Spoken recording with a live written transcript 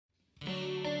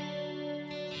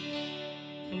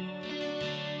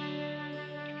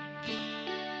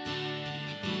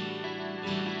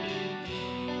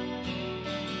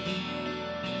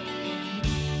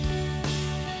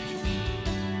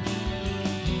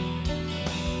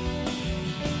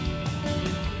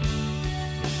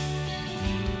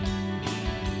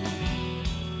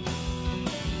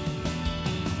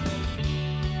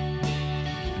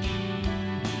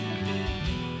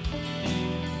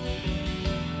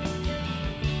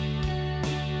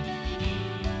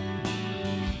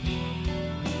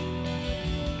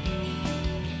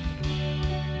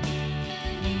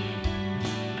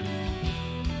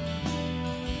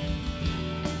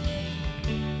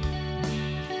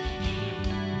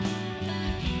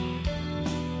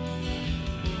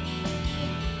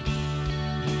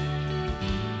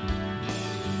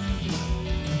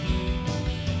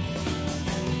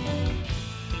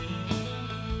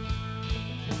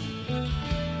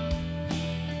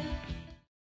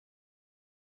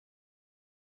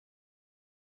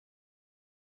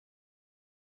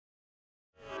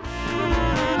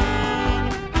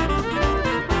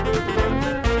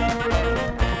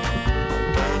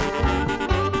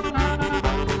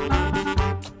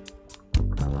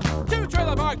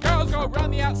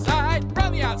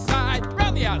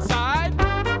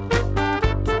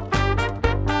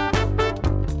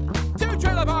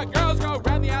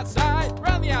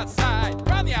outside.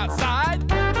 We're on the outside.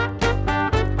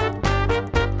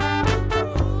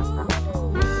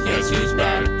 Guess who's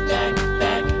back,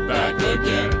 back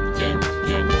again.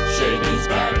 Shady's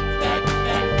back.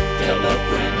 Tell a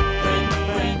friend.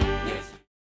 Yes.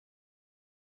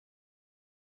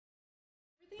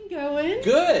 Everything going?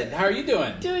 Good. How are you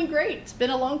doing? Doing great. It's been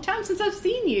a long time since I've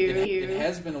seen you. It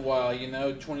has been a while.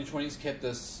 2020's kept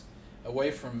us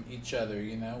away from each other.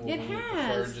 It we has.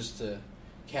 prefer just to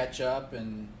catch up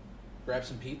and grab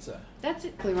some pizza. That's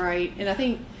exactly right. And I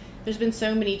think there's been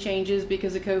so many changes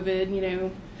because of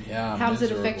COVID. Yeah. How's it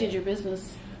miserable. affected your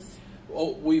business?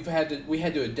 Well, we had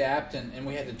to adapt and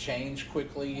we had to change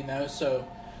quickly. So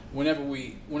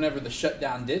whenever the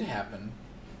shutdown did happen,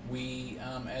 we,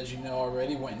 as you know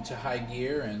already, went into high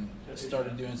gear and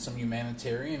started doing some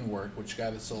humanitarian work, which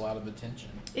got us a lot of attention.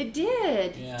 It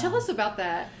did. Yeah. Tell us about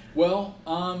that. Well,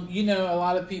 a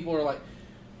lot of people are like,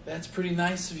 that's pretty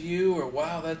nice of you, or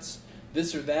wow, that's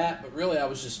this or that, but really I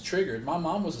was just triggered. My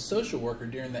mom was a social worker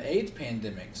during the AIDS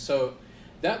pandemic, so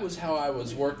that was how I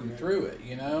was working through it,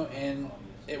 and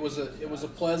it was a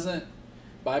pleasant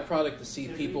byproduct to see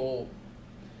people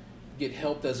get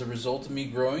helped as a result of me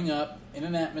growing up in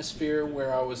an atmosphere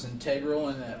where I was integral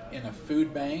in a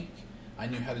food bank. I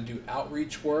knew how to do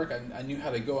outreach work. I knew how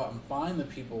to go out and find the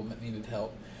people that needed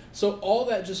help. So all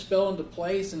that just fell into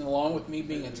place, and along with me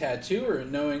being a tattooer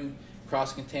and knowing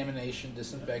cross-contamination,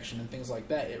 disinfection, and things like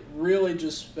that, it really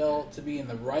just felt to be in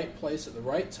the right place at the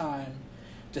right time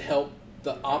to help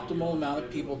the optimal amount of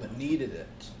people that needed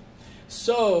it.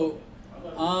 So,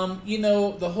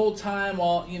 the whole time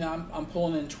while, I'm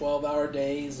pulling in 12-hour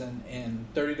days and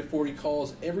 30 to 40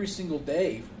 calls every single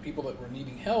day from people that were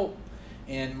needing help,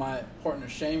 and my partner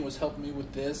Shane was helping me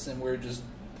with this, and we're just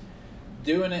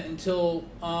doing it until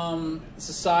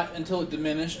it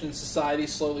diminished and society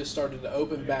slowly started to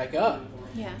open back up.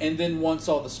 Yeah. And then once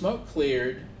all the smoke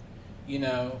cleared,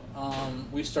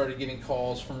 we started getting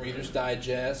calls from Reader's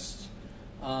Digest,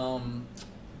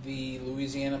 the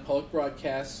Louisiana Public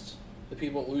Broadcast, the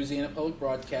people at Louisiana Public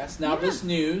Broadcast. Now This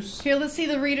News. Here, let's see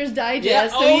the Reader's Digest Yeah.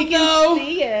 so Oh, you can no.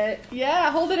 see it. Yeah,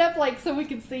 hold it up so we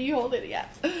can see you hold it. Yeah.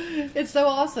 It's so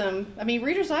awesome. I mean,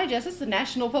 Reader's Digest, it's a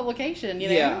national publication,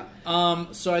 Yeah.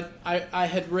 So I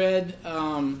had read,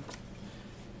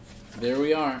 there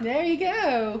we are. There you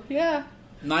go. Yeah.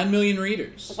 9 million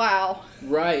readers. Wow.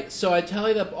 Right. So I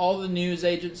tallied up all the news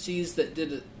agencies that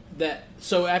did it.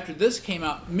 So after this came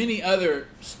out, many other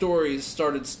stories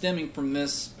started stemming from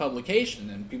this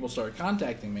publication, and people started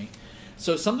contacting me.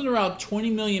 So something around 20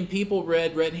 million people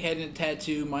read Red-Handed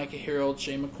Tattoo, Micah Harold,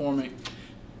 Shane McCormick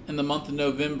in the month of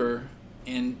November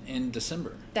and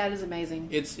December. That is amazing.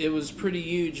 It was pretty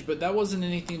huge, but that wasn't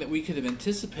anything that we could have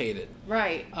anticipated.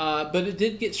 Right. But it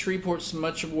did get Shreveport some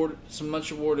much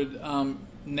awarded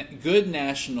good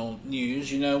national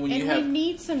news. When and you have, we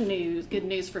need some good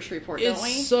news for Shreveport, don't we?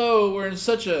 So we're in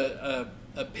such a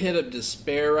pit of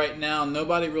despair right now.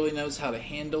 Nobody really knows how to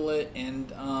handle it,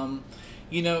 and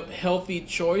healthy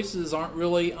choices aren't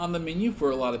really on the menu for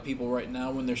a lot of people right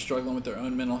now when they're struggling with their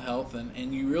own mental health,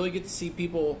 and you really get to see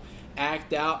people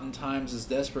act out in times as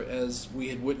desperate as we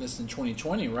had witnessed in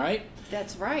 2020, right?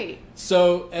 That's right.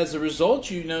 So as a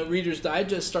result, Reader's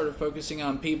Digest started focusing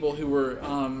on people who were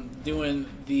doing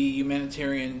the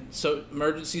humanitarian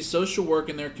emergency social work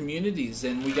in their communities,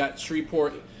 and we got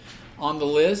Shreveport on the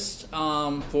list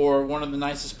for one of the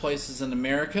nicest places in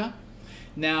America.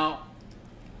 Now,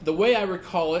 the way I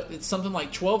recall it, it's something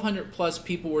like 1,200 plus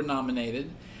people were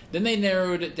nominated. Then they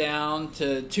narrowed it down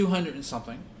to 200 and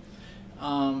something.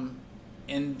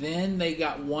 And then they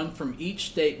got one from each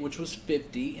state, which was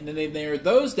 50, and then they narrowed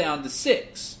those down to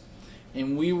 6.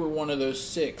 And we were one of those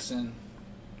 6. And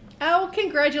Oh,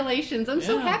 congratulations. I'm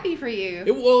so Yeah. happy for you.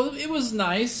 it was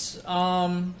nice.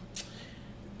 To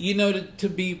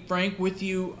be frank with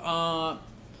you,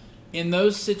 in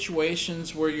those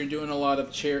situations where you're doing a lot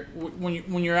of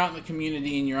when you're out in the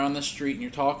community and you're on the street and you're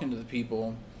talking to the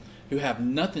people who have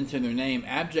nothing to their name,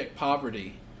 abject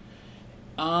poverty,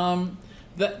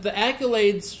 the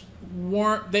accolades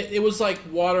weren't. It was like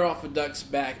water off a duck's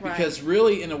back, Right. because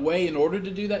really, in a way, in order to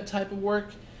do that type of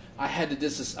work, I had to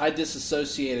I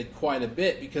disassociated quite a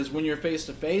bit, because when you're face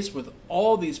to face with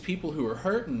all these people who are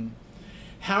hurting,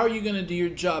 how are you going to do your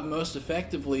job most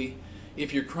effectively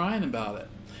if you're crying about it?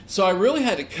 So I really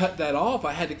had to cut that off.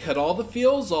 I had to cut all the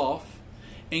feels off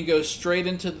and go straight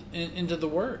into the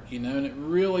work, and it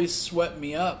really swept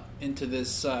me up into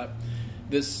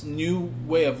this new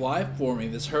way of life for me,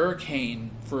 this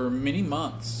hurricane for many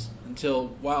months,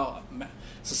 until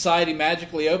society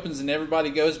magically opens and everybody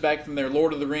goes back from their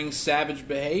Lord of the Rings savage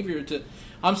behavior to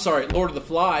I'm sorry, Lord of the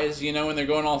Flies, you know, when they're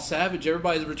going all savage,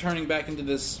 everybody's returning back into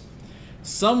this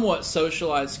somewhat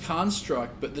socialized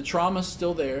construct, but the trauma's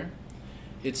still there.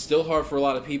 It's still hard for a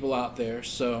lot of people out there,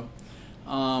 so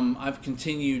I've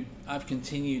continued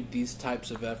these types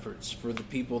of efforts for the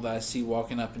people that I see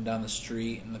walking up and down the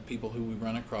street and the people who we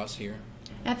run across here.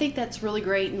 I think that's really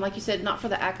great, and like you said, not for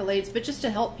the accolades, but just to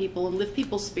help people and lift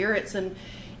people's spirits. And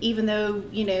even though,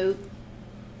 you know,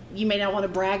 you may not want to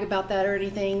brag about that or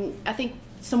anything, I think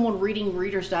someone reading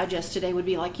Reader's Digest today would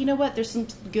be like, you know what, there's some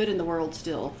good in the world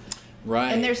still.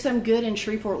 Right. And there's some good in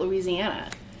Shreveport, Louisiana.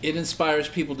 It inspires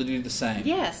people to do the same.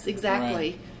 Yes,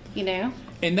 exactly. Right. You know?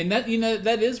 And that, you know,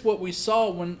 that is what we saw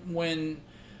when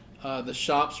all the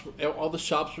shops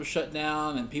were shut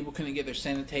down and people couldn't get their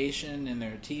sanitation and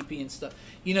their teepee and stuff.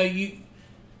 You know, you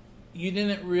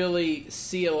didn't really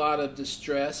see a lot of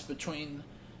distress between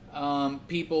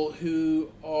people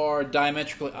who are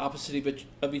diametrically opposite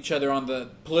of each other on the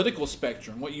political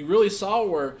spectrum. What you really saw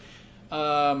were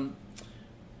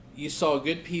you saw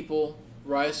good people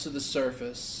rise to the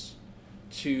surface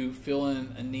to fill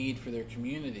in a need for their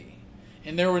community,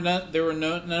 and there were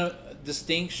no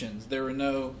distinctions. There were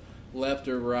no left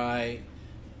or right,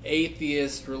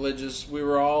 atheist, religious. We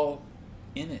were all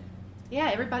in it. Yeah,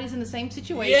 everybody's in the same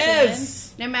situation.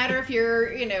 Yes. No matter if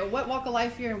you're, you know, what walk of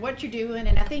life you're in, what you're doing.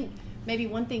 And I think maybe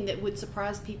one thing that would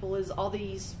surprise people is all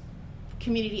these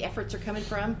community efforts are coming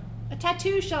from a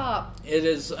tattoo shop. It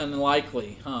is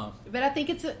unlikely, huh? But I think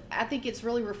it's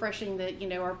really refreshing that, you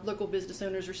know, our local business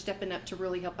owners are stepping up to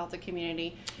really help out the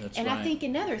community. That's and right. I think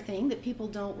another thing that people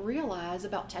don't realize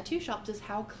about tattoo shops is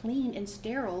how clean and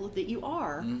sterile that you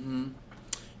are. Mm-hmm.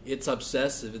 It's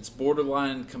obsessive. It's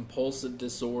borderline compulsive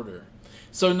disorder.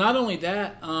 So not only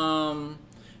that, not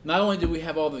only do we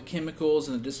have all the chemicals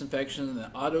and the disinfection and the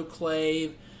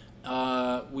autoclave,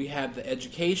 we have the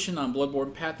education on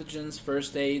bloodborne pathogens,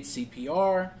 first aid,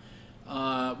 CPR.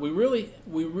 We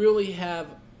really have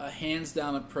a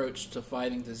hands-down approach to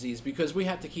fighting disease because we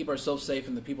have to keep ourselves safe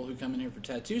and the people who come in here for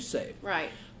tattoos safe. Right.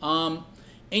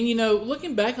 And, you know,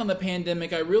 looking back on the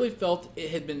pandemic, I really felt it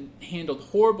had been handled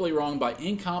horribly wrong by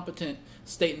incompetent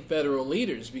state and federal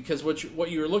leaders because what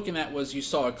you were looking at was you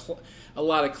saw a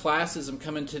lot of classism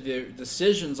come into their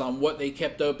decisions on what they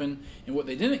kept open and what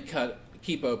they didn't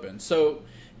keep open. So,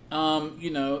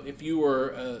 you know, if you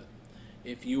were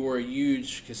a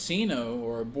huge casino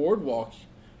or a boardwalk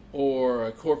or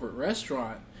a corporate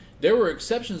restaurant, there were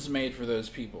exceptions made for those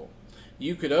people.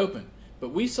 You could open. But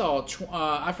we saw,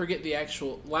 I forget the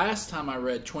actual, last time I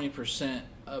read, 20%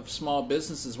 of small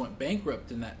businesses went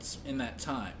bankrupt in that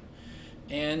time.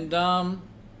 And,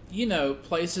 you know,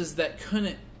 places that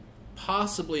couldn't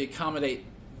possibly accommodate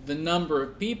the number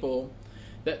of people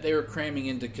that they were cramming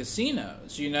into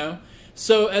casinos, you know.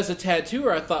 So as a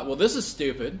tattooer, I thought, well, this is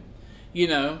stupid. You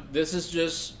know, this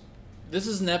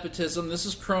is nepotism, this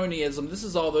is cronyism, this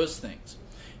is all those things.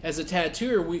 As a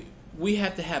tattooer, we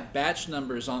have to have batch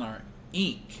numbers on our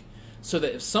ink so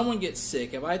that if someone gets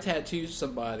sick, if I tattoo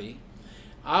somebody,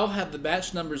 I'll have the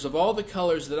batch numbers of all the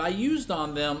colors that I used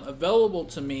on them available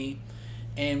to me,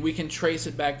 and we can trace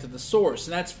it back to the source.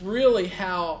 And that's really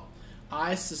how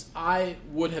I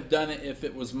would have done it if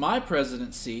it was my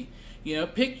presidency. You know,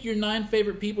 pick your 9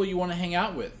 favorite people you want to hang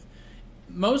out with.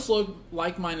 Most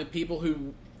like-minded people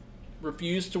who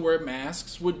refuse to wear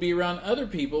masks would be around other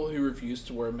people who refuse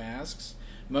to wear masks.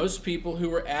 Most people who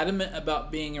were adamant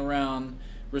about being around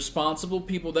responsible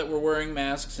people that were wearing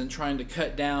masks and trying to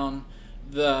cut down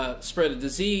the spread of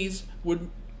disease would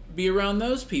be around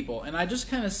those people. And I just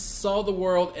kind of saw the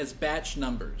world as batch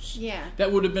numbers. Yeah.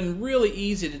 That would have been really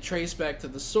easy to trace back to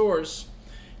the source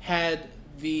had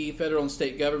the federal and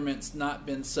state governments not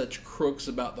been such crooks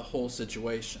about the whole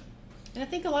situation. And I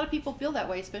think a lot of people feel that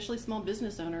way, especially small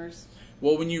business owners.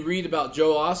 Well, when you read about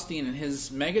Joel Osteen and his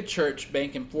megachurch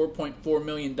banking $4.4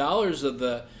 million of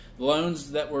the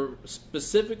loans that were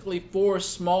specifically for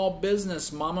small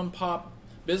business, mom and pop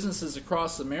businesses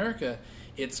across America,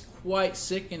 it's quite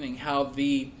sickening how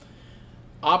the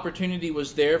opportunity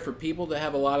was there for people to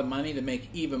have a lot of money to make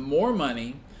even more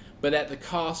money, but at the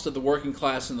cost of the working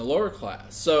class and the lower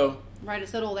class. So, right,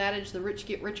 it's that old adage, the rich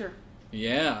get richer.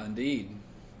 Yeah, indeed.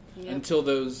 Yep. Until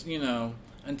those, you know,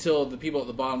 until the people at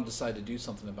the bottom decide to do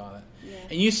something about it. Yeah.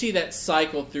 And you see that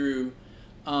cycle through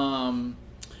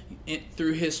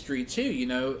through history too. You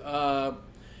know,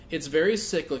 it's very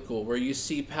cyclical where you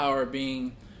see power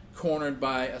being cornered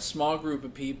by a small group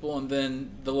of people, and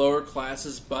then the lower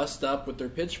classes bust up with their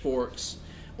pitchforks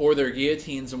or their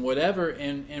guillotines and whatever,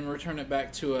 and return it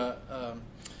back to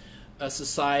a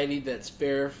society that's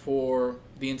fair for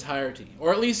the entirety,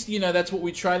 or at least that's what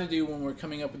we try to do when we're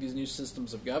coming up with these new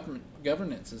systems of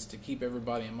governance, is to keep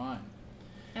everybody in mind.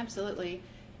 Absolutely.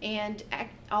 And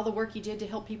all the work you did to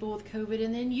help people with COVID,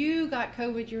 and then you got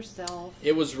COVID yourself.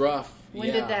 It was rough.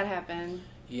 When did that happen?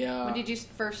 Yeah. When did you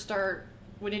first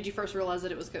realize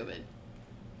that it was COVID?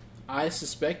 I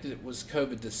suspected it was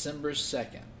COVID December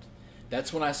 2nd.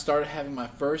 That's when I started having my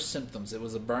first symptoms. It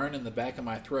was a burn in the back of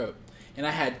my throat. And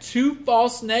I had 2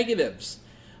 false negatives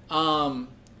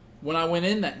when I went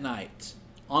in that night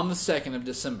on the 2nd of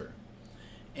December.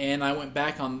 And I went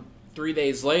back on 3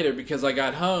 days later because I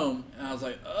got home and I was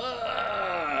like,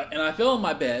 ugh. And I fell in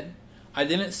my bed. I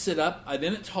didn't sit up. I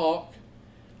didn't talk.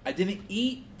 I didn't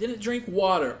eat. Didn't drink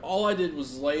water. All I did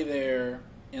was lay there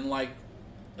in like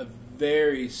a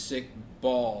very sick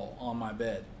ball on my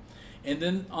bed. And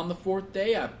then on the 4th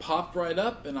day, I popped right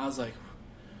up and I was like,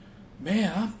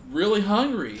 man, I'm really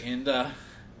hungry. And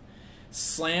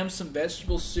slammed some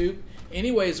vegetable soup.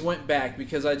 Anyways, went back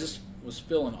because I just was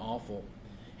feeling awful.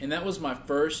 And that was my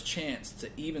first chance to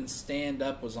even stand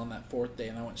up, was on that 4th day.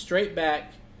 And I went straight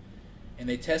back, and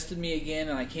they tested me again,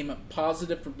 and I came up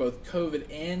positive for both COVID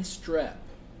and strep.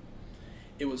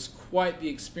 It was quite the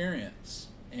experience.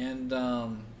 And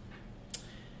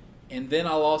then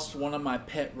I lost one of my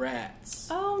pet rats.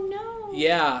 Oh, no.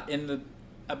 Yeah,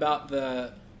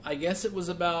 I guess it was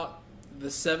about the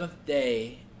 7th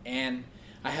day, and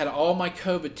I had all my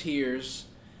COVID tears.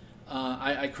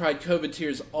 I cried COVID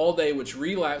tears all day, which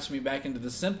relapsed me back into the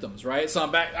symptoms, right? So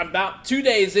I'm about 2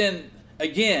 days in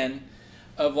again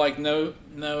of like no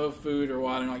food or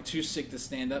water, and like too sick to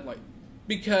stand up, like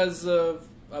because of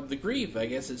the grief. I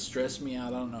guess it stressed me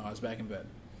out. I don't know. I was back in bed.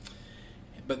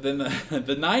 But then the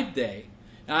 9th day,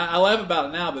 and I laugh about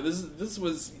it now, but this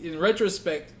was, in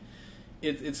retrospect,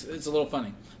 it's a little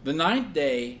funny. The 9th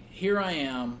day, here I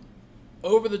am,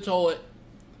 over the toilet,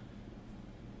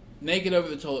 naked over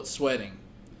the toilet, sweating,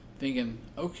 thinking,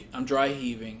 okay, I'm dry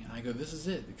heaving. I go, this is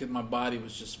it, because my body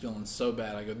was just feeling so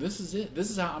bad. I go, this is it.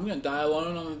 This is how I'm going to die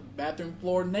alone on the bathroom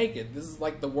floor naked. This is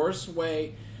like the worst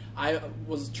way. I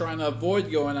was trying to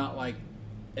avoid going out like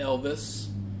Elvis.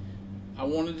 I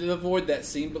wanted to avoid that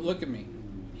scene, but look at me.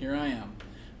 Here I am.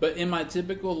 But in my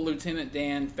typical Lieutenant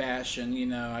Dan fashion,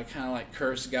 I kind of like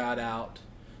cursed God out,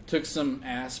 took some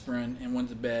aspirin, and went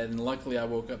to bed. And luckily I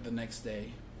woke up the next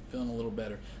day feeling a little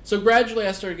better. So gradually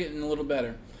I started getting a little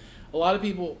better. A lot of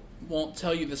people won't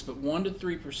tell you this, but 1 to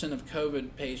 3% of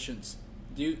COVID patients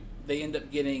they end up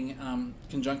getting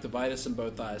conjunctivitis in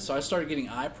both eyes. So I started getting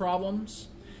eye problems,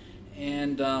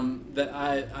 and that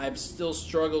I've still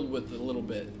struggled with a little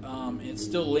bit. It's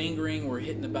still lingering. We're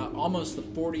hitting about almost the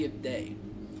 40th day.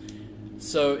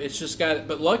 So it's just got it.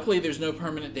 But luckily there's no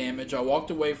permanent damage. I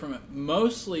walked away from it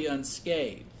mostly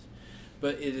unscathed.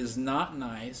 But it is not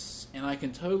nice, and I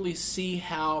can totally see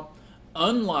how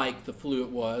unlike the flu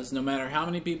it was, no matter how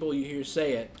many people you hear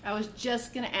say it. I was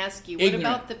just going to ask you, Ignorant.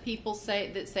 what about the people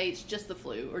that say it's just the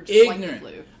flu, or just Ignorant.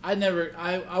 like the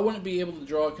flu? I wouldn't be able to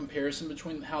draw a comparison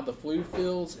between how the flu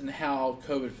feels and how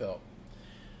COVID felt.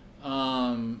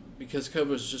 Because COVID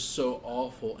was just so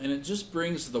awful, and it just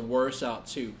brings the worst out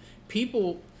too.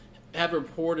 People have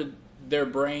reported their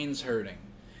brains hurting,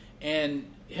 and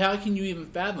how can you even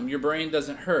fathom? Your brain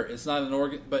doesn't hurt. It's not an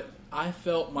organ, but I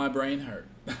felt my brain hurt.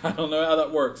 I don't know how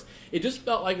that works. It just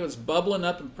felt like it was bubbling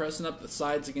up and pressing up the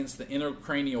sides against the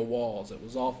intracranial walls. It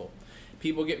was awful.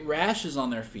 People get rashes on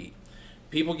their feet.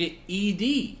 People get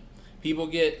ED. People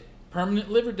get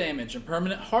permanent liver damage and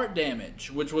permanent heart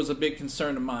damage, which was a big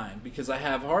concern of mine because I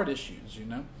have heart issues,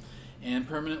 and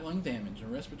permanent lung damage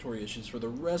and respiratory issues for the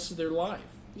rest of their life.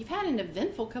 You've had an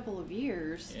eventful couple of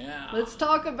years. Yeah. Let's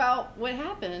talk about what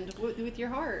happened with your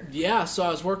heart. Yeah, so I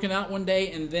was working out one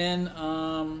day, and then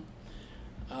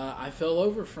I fell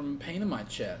over from pain in my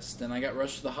chest, and I got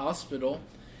rushed to the hospital,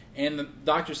 and the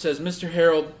doctor says, Mr.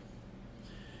 Harold,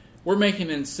 we're making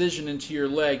an incision into your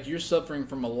leg. You're suffering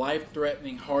from a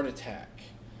life-threatening heart attack.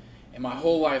 And my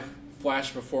whole life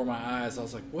flashed before my eyes. I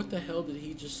was like, what the hell did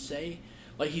he just say?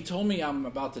 Like, he told me I'm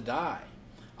about to die.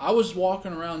 I was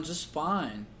walking around just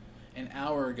fine an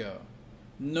hour ago.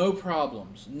 No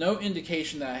problems. No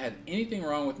indication that I had anything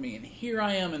wrong with me. And here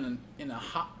I am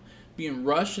being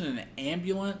rushed in an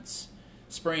ambulance,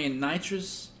 spraying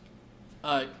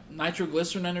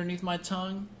nitroglycerin underneath my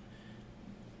tongue,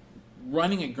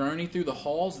 running a gurney through the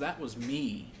halls. That was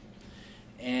me.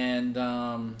 And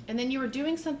then you were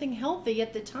doing something healthy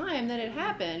at the time that it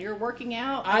happened. You're working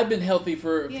out. I've been healthy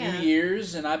for a few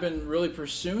years, and I've been really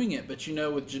pursuing it. But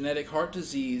with genetic heart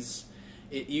disease,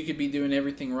 you could be doing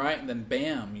everything right, and then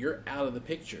bam, you're out of the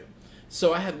picture.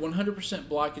 So I had 100%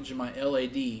 blockage in my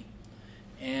LAD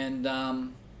And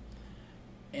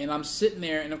I'm sitting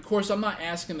there, and of course I'm not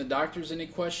asking the doctors any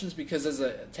questions, because as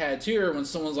a tattooer, when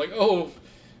someone's like, "Oh,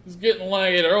 it's getting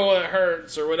late," or "Oh, it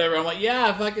hurts," or whatever, I'm like,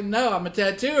 "Yeah, if I can know, I'm a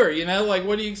tattooer, you know, like,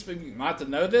 what do you expect me not to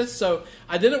know this?" So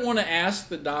I didn't want to ask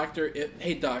the doctor,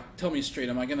 "Hey doc, tell me straight,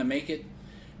 am I going to make it?"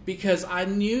 Because I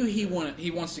knew he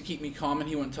wants to keep me calm, and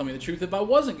he wouldn't tell me the truth if I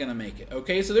wasn't going to make it.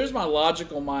 Okay, so there's my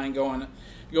logical mind going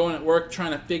at work,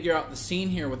 trying to figure out the scene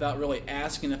here without really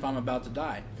asking if I'm about to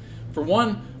die. For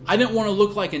one, I didn't want to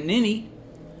look like a ninny,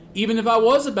 even if I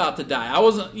was about to die. I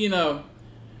wasn't,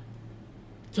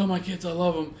 tell my kids I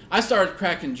love them. I started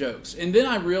cracking jokes, and then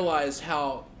I realized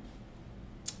how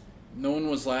no one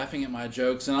was laughing at my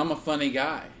jokes, and I'm a funny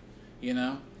guy, You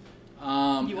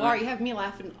are. You have me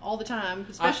laughing all the time,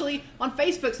 especially on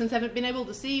Facebook, since I haven't been able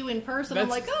to see you in person. I'm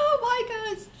like, oh my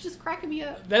God, it's just cracking me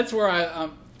up. That's where I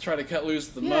try to cut loose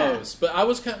the most. But I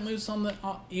was cutting loose on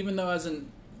even though I was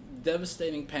in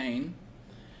devastating pain.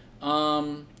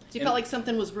 So you felt like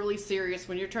something was really serious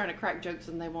when you're trying to crack jokes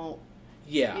and they won't.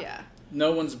 Yeah.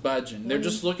 No one's budging. They're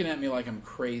just looking at me like I'm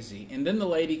crazy. And then the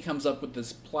lady comes up with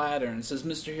this platter and says,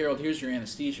 "Mr. Harold, here's your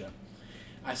anesthesia."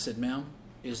 I said, "Ma'am,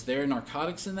 is there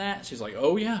narcotics in that?" She's like,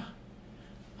 "Oh, yeah."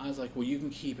 I was like, "Well, you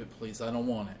can keep it, please. I don't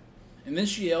want it." And then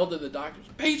she yelled at the doctors,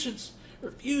 "Patients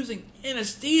refusing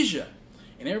anesthesia."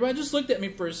 And everybody just looked at me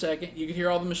for a second. You could hear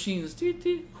all the machines, "Teet,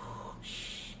 teet,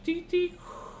 teet, teet,"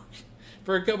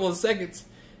 for a couple of seconds.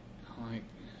 I'm like,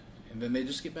 and then they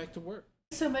just get back to work.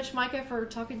 Thanks so much, Micah, for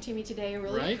talking to me today. I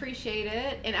really appreciate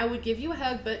it. And I would give you a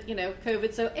hug, but,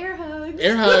 COVID, so air hugs.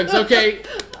 Air hugs, okay.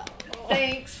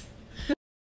 Thanks.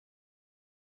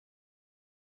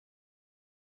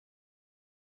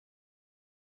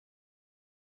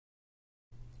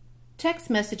 Text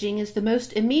messaging is the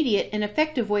most immediate and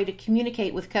effective way to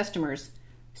communicate with customers.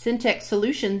 Syntex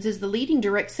Solutions is the leading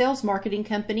direct sales marketing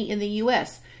company in the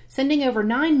U.S., sending over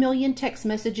 9 million text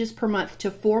messages per month to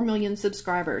 4 million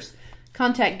subscribers.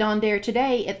 Contact Don Dare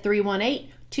today at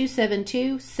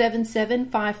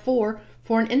 318-272-7754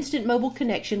 for an instant mobile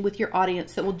connection with your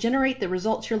audience that will generate the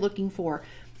results you're looking for.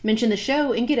 Mention the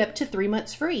show and get up to 3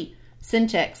 months free.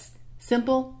 Syntex.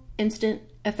 Simple, instant,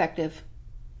 effective.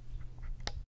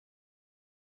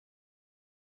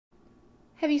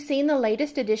 Have you seen the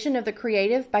latest edition of The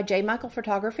Creative by J. Michael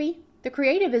Photography? The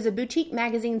Creative is a boutique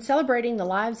magazine celebrating the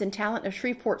lives and talent of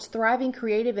Shreveport's thriving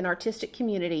creative and artistic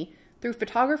community. Through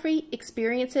photography,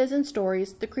 experiences, and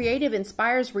stories, The Creative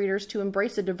inspires readers to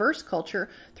embrace a diverse culture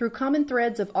through common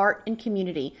threads of art and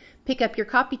community. Pick up your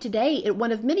copy today at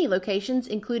one of many locations,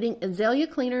 including Azalea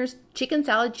Cleaners, Chicken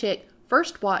Salad Chick,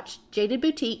 First Watch, Jaded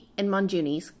Boutique, and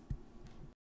Monjuni's.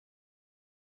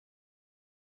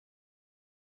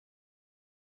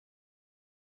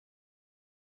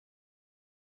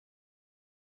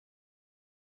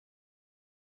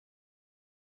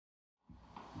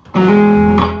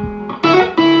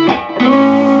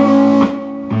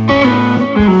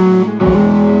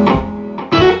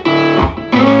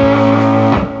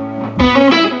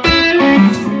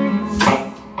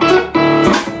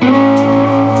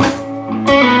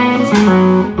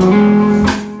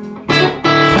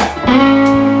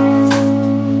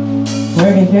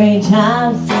 Working 3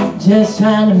 jobs, just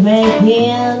trying to make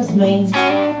ends meet.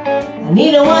 I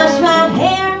need to wash my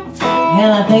hair,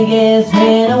 and I think it's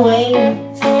been a week.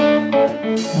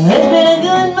 It's been a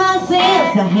good month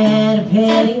since I had a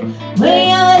penny. What do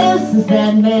y'all do since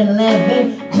that man left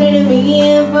me? Trading me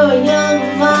in for a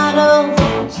young model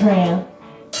tramp.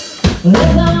 Well,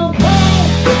 it's okay,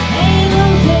 ain't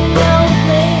losing no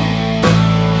sleep.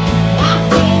 I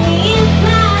see the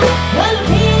inside of the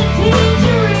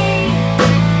penitentiary.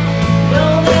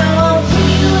 Know they won't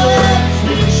cheat you up,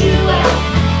 spit you out.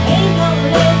 Ain't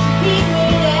gonna let you keep me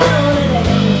down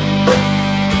today.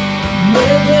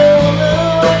 Never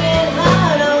working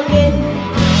hard on getting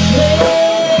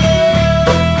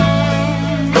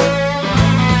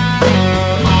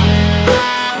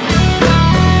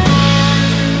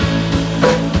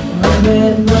I've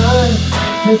been months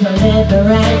since I let the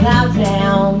rags out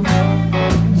down.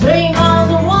 Drink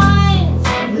balls of wine,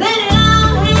 let it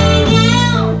all hang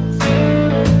out.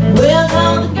 We'll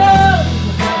call the girls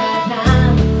about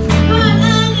time. Good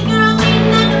ugly girl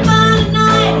meeting at the bar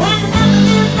tonight. Had enough of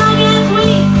this long ass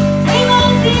week. Ain't no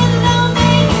tears that don't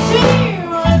make it cheer.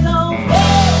 Well, it's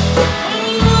okay,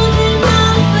 ain't losing no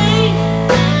sleep.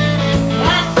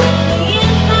 I see the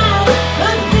inside of the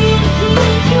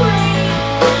penitentiary.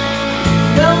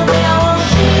 Know they won't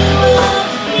chew up,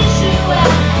 spit you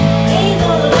out.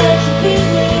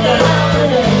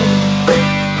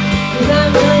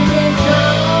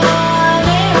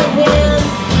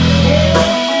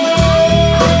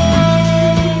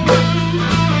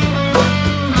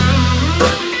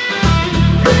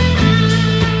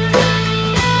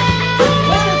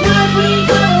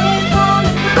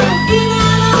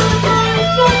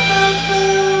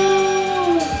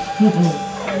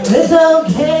 It's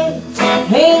okay,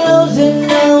 ain't losing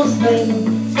no sleep.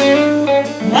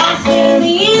 I see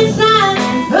the inside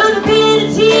of the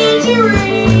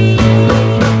penitentiary.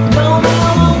 Don't I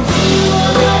want you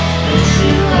up, push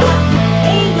you out.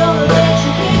 Ain't gonna let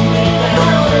you kick me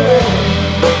down the road.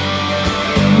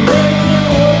 American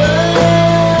woman,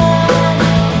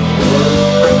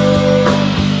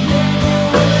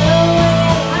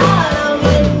 I'm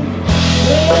getting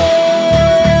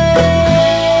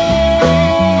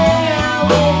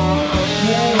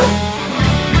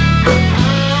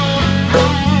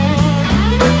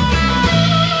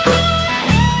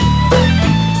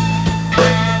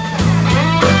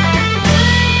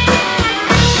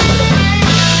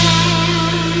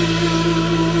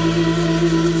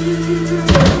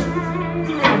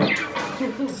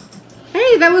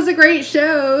Hey, that was a great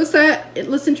show. So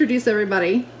let's introduce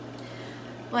everybody.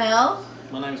 Well,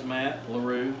 My name's Matt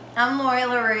LaRue. I'm Lori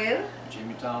LaRue.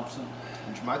 Jimmy Thompson.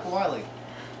 And Michael Wiley.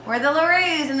 We're the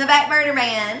LaRues in the Back Burner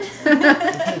Band.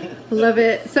 Love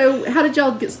it. So how did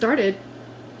y'all get started?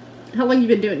 How long you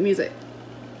been doing music?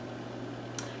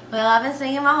 Well, I've been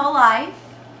singing my whole life.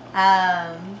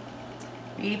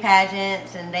 Beauty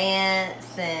pageants and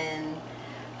dance and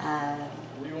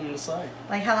What do you want me to say?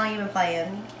 like how long you been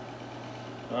playing?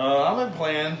 I've been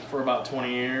playing for about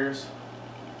 20 years.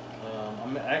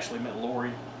 Actually met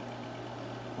Lori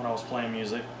when I was playing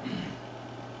music.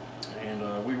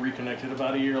 And we reconnected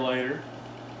about a year later.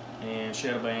 And she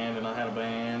had a band and I had a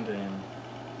band. And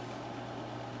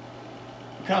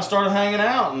we kind of started hanging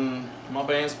out. And my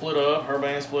band split up, her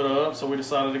band split up. So we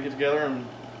decided to get together and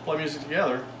play music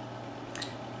together.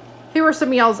 Who were some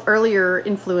of y'all's earlier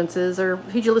influences, or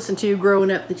who'd you listen to growing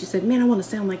up that you said, man, I want to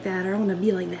sound like that, or I want to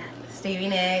be like that? Stevie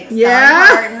Nicks, Yeah.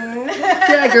 Dolly Parton.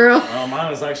 Yeah, girl.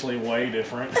 Mine is actually way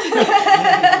different.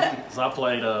 'Cause I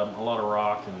played a lot of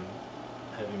rock and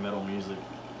heavy metal music,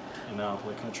 and now I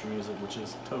play country music, which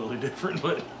is totally different.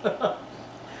 But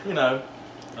you know,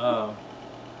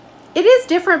 It is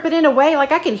different, but in a way,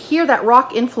 like I can hear that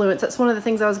rock influence. That's one of the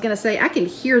things I was going to say. I can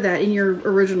hear that in your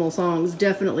original songs,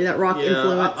 definitely, that rock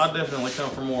influence. I definitely come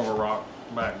from more of a rock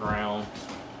background.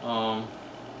 So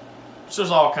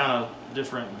there's all kind of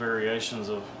different variations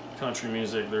of country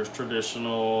music. There's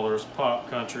traditional, there's pop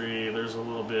country, there's a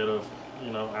little bit of,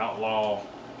 you know, outlaw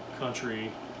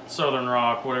country, southern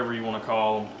rock, whatever you want to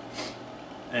call them.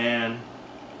 And,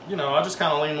 you know, I just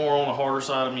kind of lean more on the harder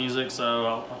side of music, so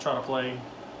I'll try to play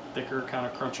thicker, kind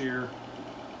of crunchier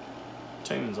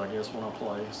tunes, I guess, when I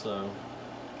play. So,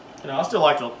 you know, I still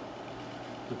like the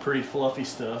pretty fluffy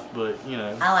stuff, but, you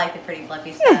know. I like the pretty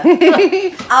fluffy stuff.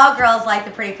 All girls like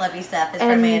the pretty fluffy stuff. It's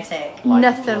And romantic.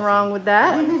 Nothing wrong with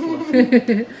that.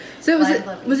 So Light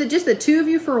fluffy. was it just the two of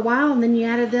you for a while, and then you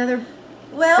added the other?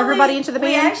 Well, Everybody into the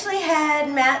We band? actually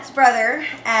had Matt's brother,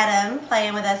 Adam,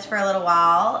 playing with us for a little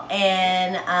while,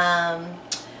 and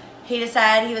he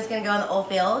decided he was going to go in the oil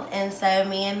field, and so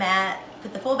me and Matt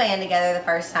put the full band together the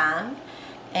first time,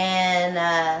 and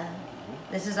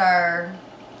this is our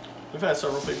We've had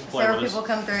several people play several with us. people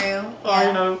come through. Oh,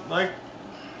 you know, like,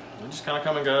 they just kind of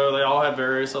come and go. They all had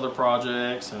various other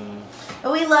projects, and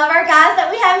But we love our guys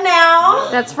that we have now.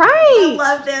 That's We right.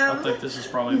 love I them. think this is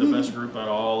probably the best group out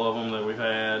of all of them that we've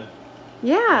had,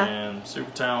 Yeah. and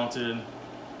super talented.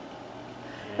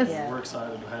 And Yeah. we're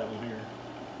excited to have them here.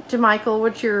 Jamichael,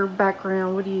 what's your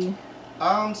background? What do you?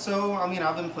 So, I mean,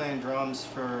 I've been playing drums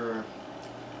for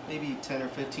maybe 10 or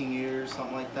 15 years,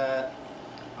 something like that.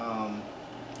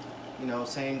 You know,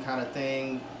 same kind of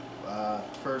thing.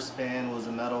 First band was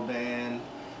a metal band.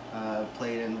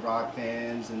 Played in rock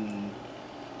bands and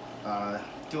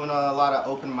doing a lot of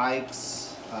open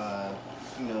mics,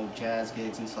 you know, jazz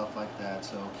gigs and stuff like that.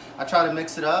 So I try to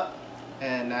mix it up,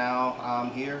 and now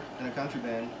I'm here in a country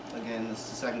band. Again, this is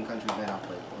the second country band I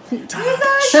played for.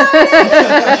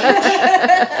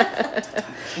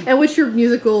 And what's your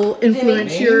musical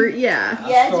influence? Jimmy? Your yeah.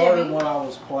 Yeah, I started Jimmy. when I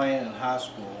was playing in high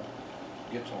school,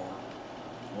 guitar.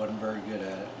 Wasn't very good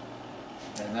at it.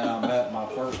 And then I met my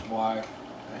first wife,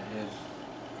 and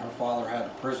her father had a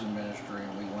prison ministry,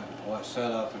 and we went and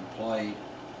set up and played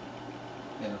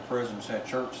in the prisons, had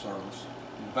church service.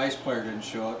 The bass player didn't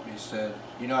show up. He said,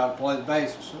 "You know how to play the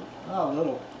bass?" I said, "Oh, a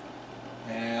little."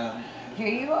 And Here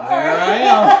you are. there I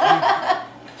am.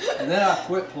 And then I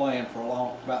quit playing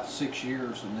for about 6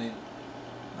 years, and then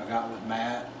I got with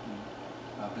Matt,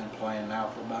 and I've been playing now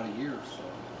for about a year. So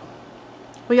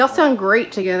Well, y'all sound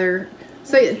great together.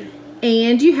 So,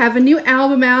 and you have a new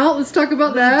album out. Let's talk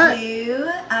about that. We do.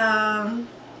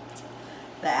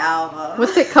 The album.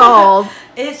 What's it called?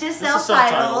 It's just It's a self-titled.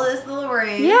 self-titled. It's the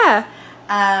LaRues. Yeah.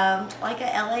 like a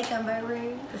LA gumbo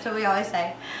roux. That's what we always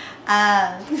say.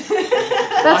 That's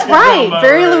Like a right. gumbo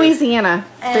Very roux. Louisiana.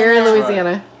 And, Very that's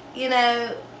Louisiana. You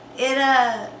know,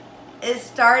 it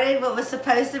started what was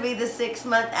supposed to be the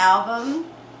 6-month album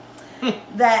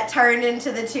that turned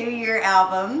into the 2-year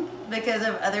album because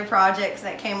of other projects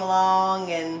that came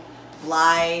along and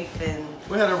life and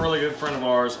We had a really good friend of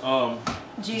ours, Juvie.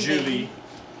 Juvie,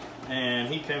 and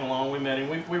he came along. We met him.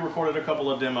 We recorded a couple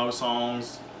of demo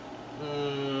songs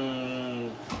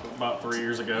about 3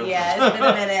 years ago. Yeah, it's been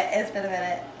a minute. It's been a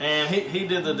minute. And he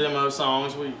did the demo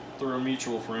songs. Through a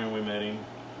mutual friend, we met him.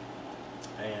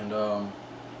 And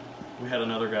we had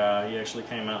another guy. He actually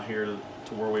came out here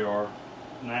to where we are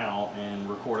now and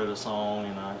recorded a song.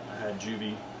 And I had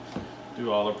Juvie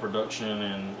do all the production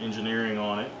and engineering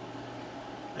on it.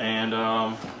 And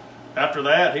after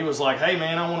that, he was like, "Hey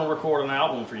man, I want to record an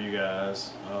album for you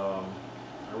guys. I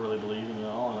really believe in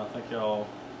y'all, and I think y'all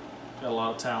got a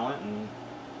lot of talent, and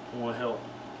I want to help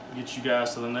get you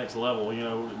guys to the next level. You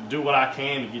know, do what I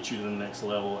can to get you to the next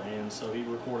level." And so he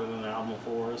recorded an album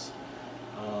for us.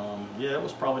 Yeah, it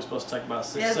was probably supposed to take about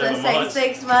 6-7 months.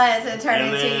 6 months and turned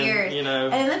And into then, years. you know,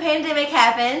 and then the pandemic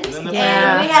happened. And then the and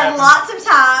pandemic we had happened. lots of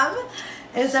time.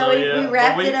 And so, yeah, we but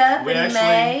wrapped it up we in actually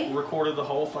May. recorded the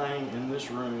whole thing in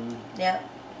this room. Yep.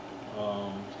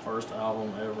 First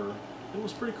album ever. It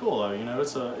was pretty cool though. You know,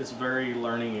 it's a very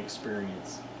learning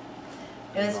experience.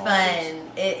 It was And all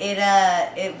fun.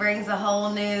 this. It brings a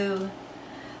whole new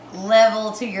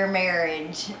level to your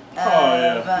marriage. You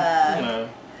know.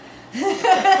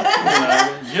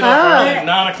 Get up early at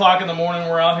 9 o'clock in the morning.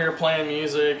 We're out here playing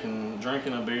music and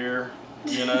drinking a beer.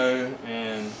 You know,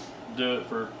 and do it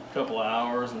for a couple of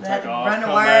hours and take off. Run to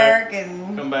come work back,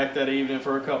 and come back that evening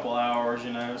for a couple hours.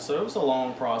 You know, so it was a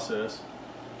long process.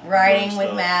 writing Doing with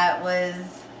stuff. Matt was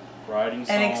Writing songs.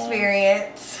 an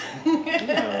experience. You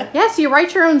know. Yes, you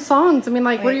write your own songs. I mean,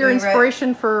 like, what are your We wrote-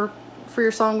 inspiration for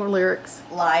your song or lyrics?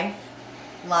 Life.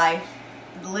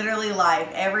 Literally life.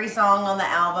 Every song on the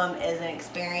album is an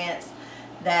experience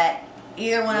that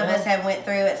either one of us have went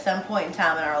through at some point in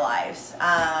time in our lives.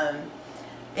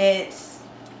 It's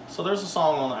So there's a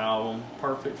song on the album,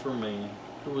 Perfect for Me.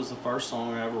 It was the first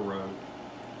song I ever wrote.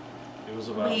 It was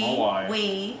about my wife.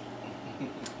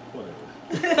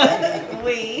 Whatever.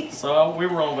 we. So we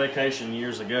were on vacation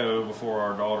years ago before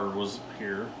our daughter was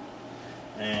here.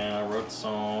 And I wrote the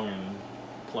song and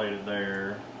played it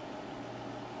there.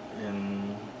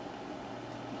 And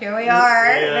Here we are,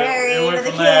 Yeah, it married went with a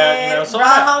from kid, that, you know, so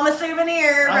brought I- home a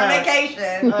souvenir I from had-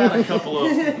 vacation. I had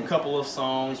a couple of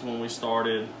songs when we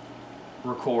started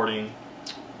recording,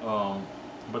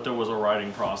 but there was a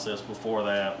writing process before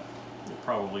that. It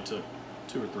probably took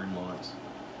 2 or 3 months,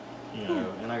 you know.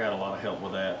 And I got a lot of help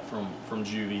with that from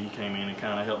Juvie. He came in and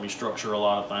kind of helped me structure a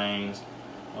lot of things.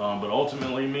 But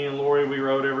ultimately, me and Lori, we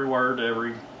wrote every word,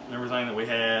 everything that we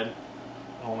had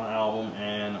on the album,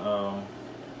 and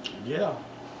yeah.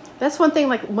 That's one thing,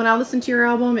 like, when I listen to your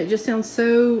album, it just sounds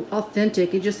so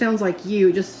authentic. It just sounds like you.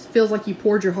 It just feels like you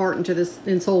poured your heart into this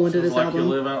and soul into Sounds this like album. you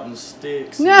live out in the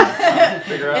sticks. And trying to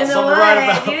figure out In the something wood, to write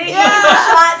about. you didn't get the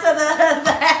shots of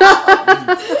the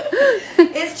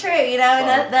house. It's true, you know,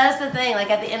 and that's the thing. Like,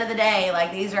 at the end of the day,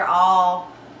 like, these are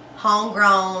all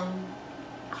homegrown,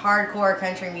 hardcore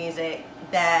country music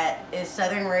that is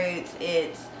Southern roots.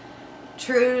 It's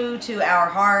true to our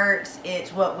hearts.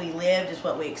 It's what we lived. It's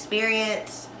what we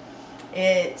experienced.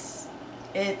 It's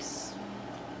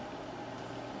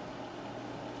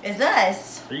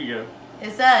us. There you go.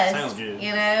 It's us. Sounds good.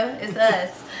 You know, it's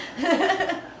us.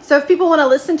 So if people want to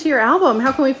listen to your album,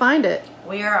 how can we find it?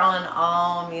 We are on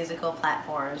all musical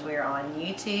platforms. We are on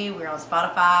YouTube. We're on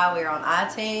Spotify. We're on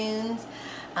iTunes.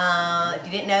 If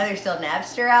you didn't know, there's still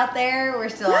Napster out there.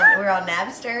 We're on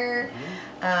Napster,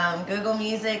 Google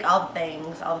Music, all the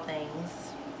things.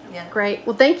 Yeah. Great.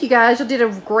 Well, thank you guys. You did a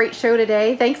great show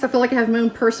today. Thanks. I feel like I have my own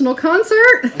personal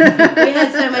concert. We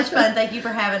had so much fun. Thank you for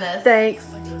having us. Thanks.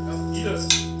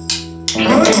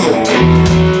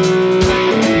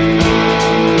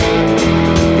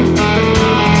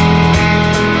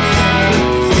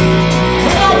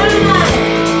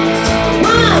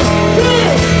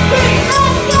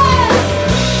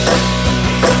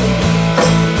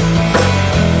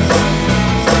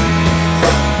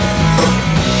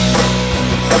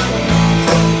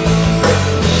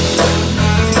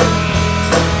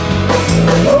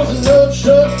 Closing up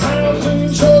shut towns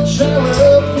and trucks shouting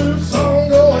up new song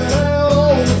going out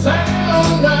on the town.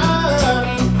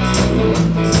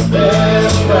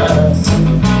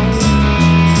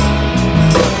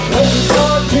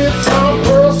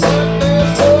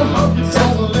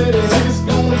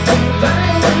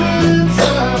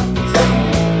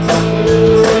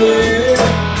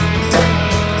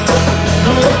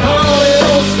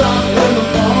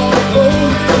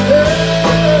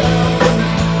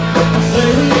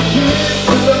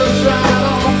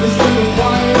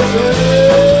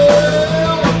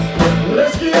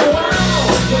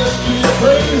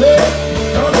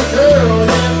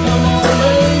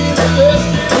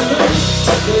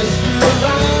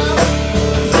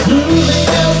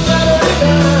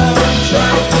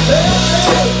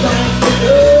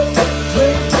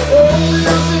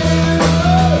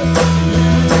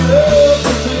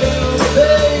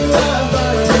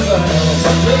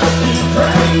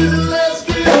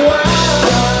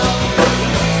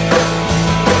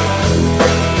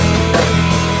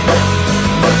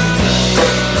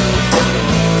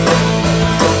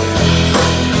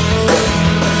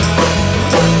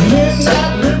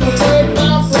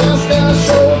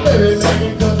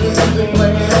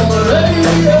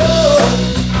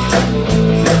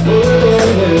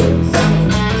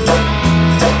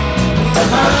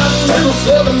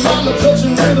 I'm a